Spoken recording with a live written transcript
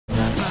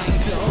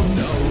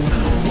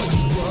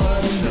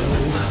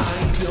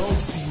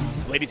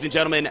Ladies and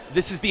gentlemen,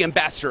 this is the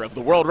ambassador of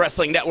the World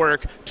Wrestling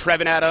Network,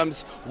 Trevin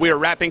Adams. We are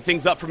wrapping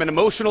things up from an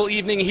emotional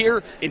evening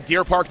here in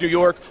Deer Park, New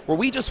York, where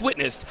we just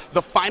witnessed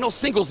the final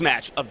singles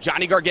match of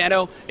Johnny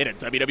Gargano in a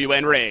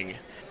WWN ring.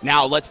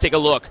 Now let's take a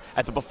look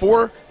at the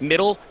before,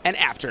 middle, and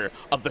after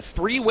of the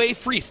three-way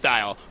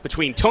freestyle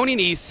between Tony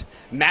Nese,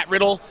 Matt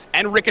Riddle,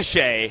 and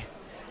Ricochet,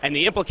 and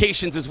the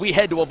implications as we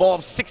head to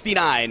Evolve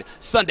 69,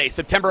 Sunday,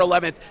 September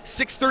 11th,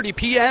 6:30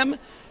 p.m.,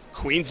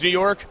 Queens, New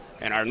York,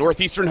 and our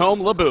northeastern home,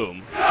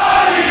 Laboom.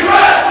 Johnny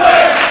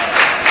Wrestling!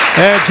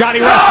 And Johnny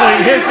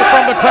Wrestling hears it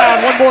from the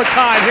crowd one more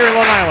time here in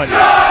Long Island.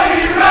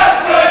 Johnny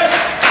Wrestling!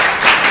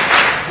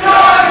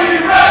 Johnny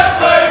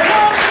Wrestling!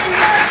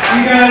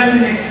 You guys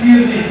can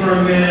excuse me for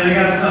a minute, I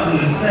got something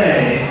to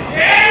say.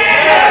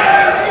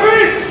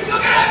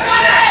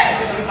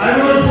 I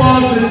wrote a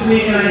blog this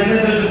week and I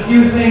said there's a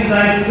few things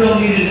I still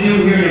need to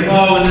do here at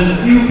Evolve, and there's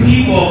a few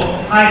people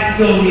I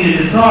still needed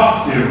to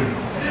talk to.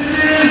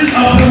 This is a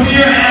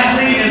premier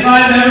athlete if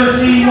I've ever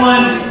seen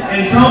one,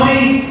 and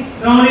Tony, you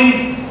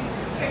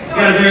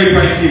got a very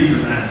bright future,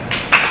 man.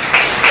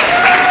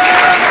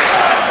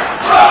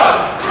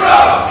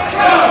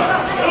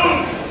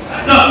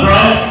 What's up,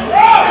 bro?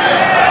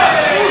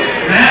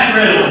 Matt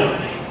Riddle.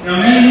 You know,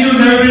 me and you have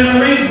never been in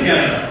the ring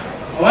together.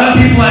 A lot of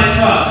people I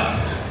trust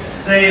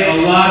say a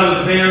lot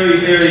of very,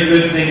 very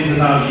good things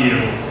about you.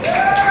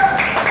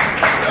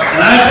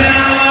 And I've been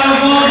on a lot of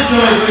long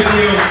shows with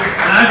you,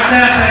 and I've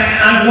sat back and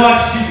I've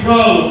watched you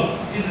grow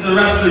into the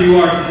wrestler you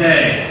are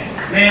today.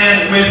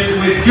 Man,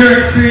 with your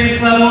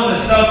experience level and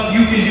the stuff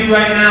you can do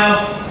right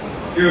now,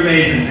 you're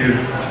amazing,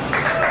 dude.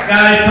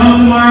 Guys, come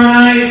tomorrow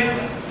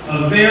night.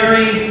 A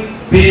very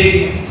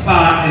big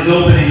spot is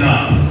opening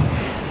up.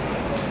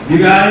 You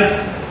guys,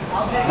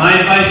 my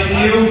advice to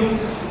you,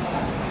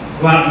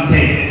 go out and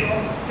take it.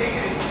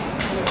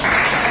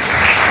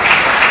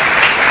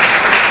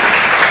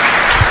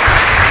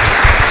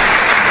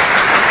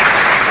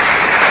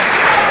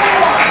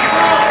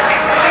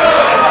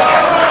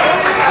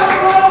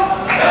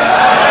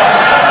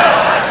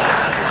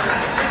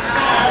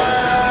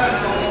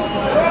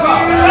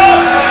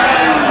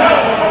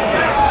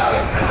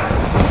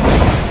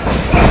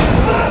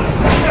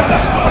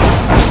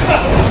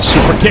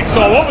 Super kicks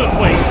all over the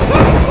place.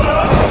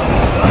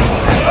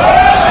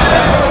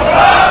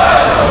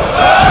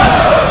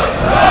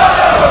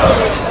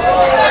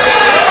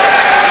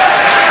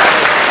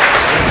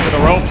 Into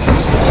the ropes.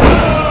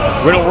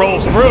 Riddle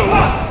rolls through.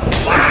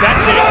 Blocks that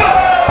kick.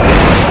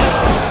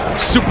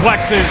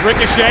 Suplexes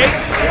Ricochet.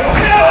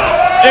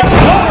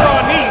 Exploder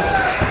on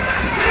Nese.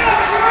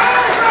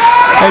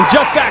 And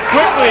just that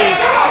quickly,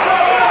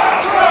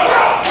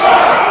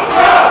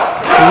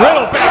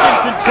 Riddle back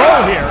in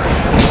control here.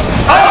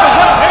 Out of the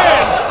right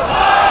hand.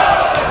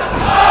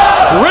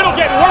 Riddle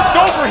getting worked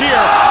over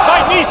here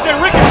by Nese and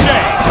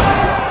Ricochet.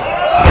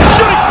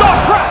 Shooting star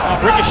press.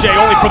 Ricochet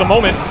only for the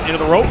moment into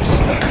the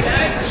ropes.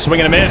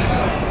 Swing and a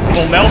miss.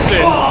 Full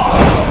Nelson.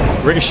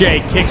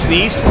 Ricochet kicks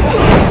Nese.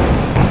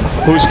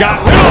 Who's got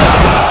Riddle?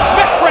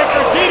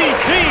 Neckbreaker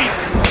DDT.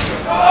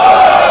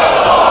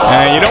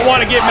 And you don't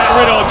want to give Matt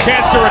Riddle a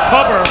chance to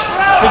recover,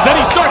 because then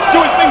he starts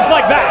doing things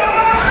like that.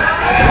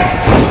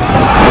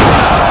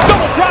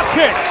 Double drop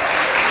kick.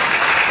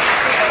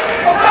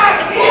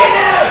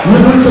 You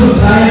put some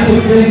time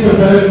to think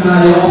about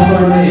my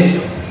offer,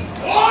 mate.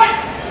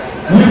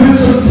 You put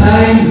some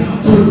time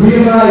to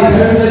realize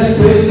how this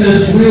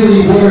business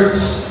really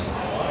works.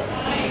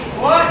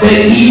 The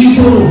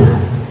evil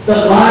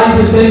that lies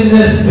within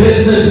this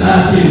business,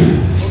 Matthew.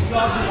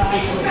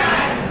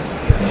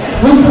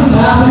 Look what's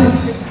happened.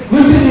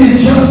 Look at the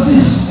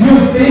injustice you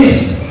have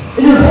faced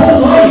in your whole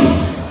life,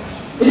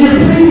 in your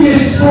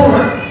previous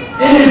sport.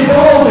 In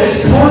Evolve,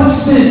 it's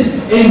constant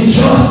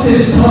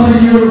injustice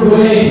coming your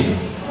way.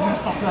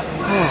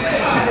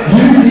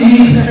 You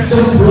need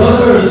some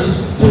brothers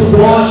to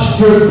watch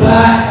your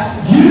back.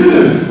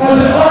 You are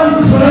the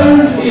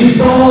uncrowned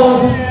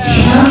Evolve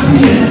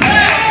champion.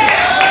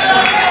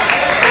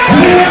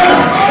 Where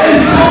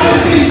is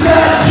Timothy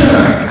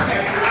Thatcher?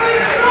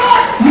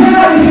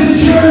 Now he's in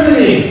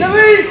Germany.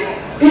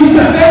 He's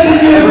defending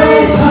the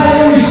Evolve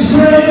title. He's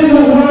spreading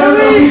the word of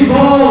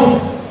Evolve.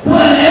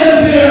 What an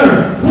innovator!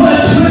 What a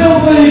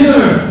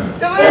trailblazer!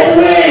 Oh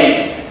wait!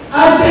 I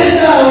did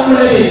that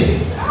already!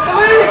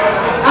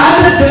 I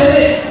did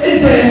it in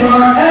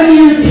Denmark and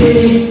UK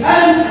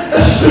and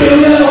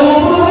Australia and all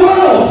over the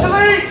world!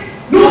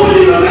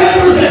 Nobody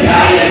remembers a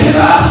guy that can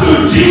ask for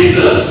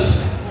Jesus!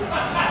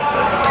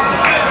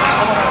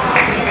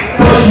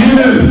 But you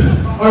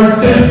are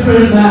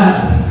different, man.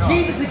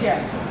 Jesus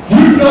again.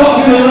 You're not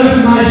going to live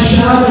in my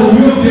shadow.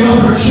 You have the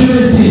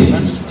opportunity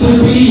to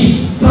be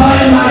by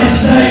my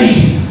side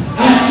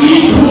and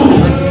equal.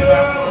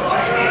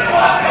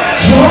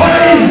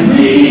 Join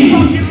me.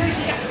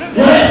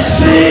 Let's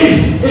save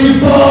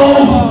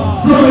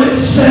Evolve from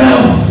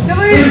itself.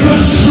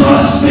 Because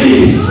trust me,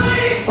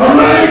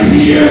 around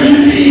here you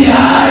need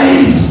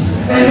eyes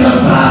in the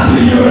back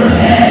of your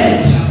head.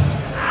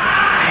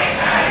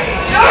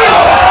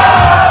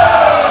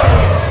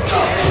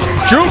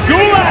 Drew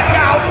Gulak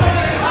out.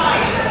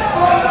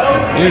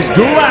 Is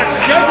Gulak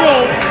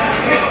scheduled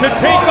to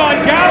take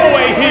on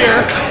Galloway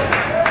here?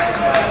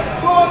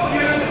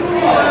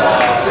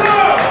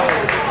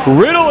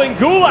 Riddle and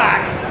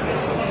Gulak,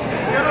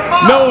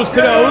 nose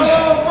to nose.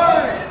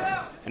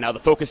 And now the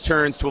focus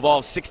turns to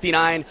Evolve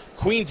 69,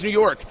 Queens, New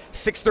York,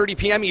 6:30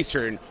 p.m.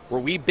 Eastern, where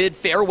we bid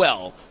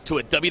farewell to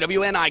a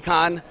WWN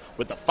icon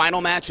with the final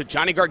match of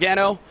Johnny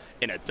Gargano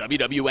in a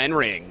WWN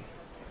ring.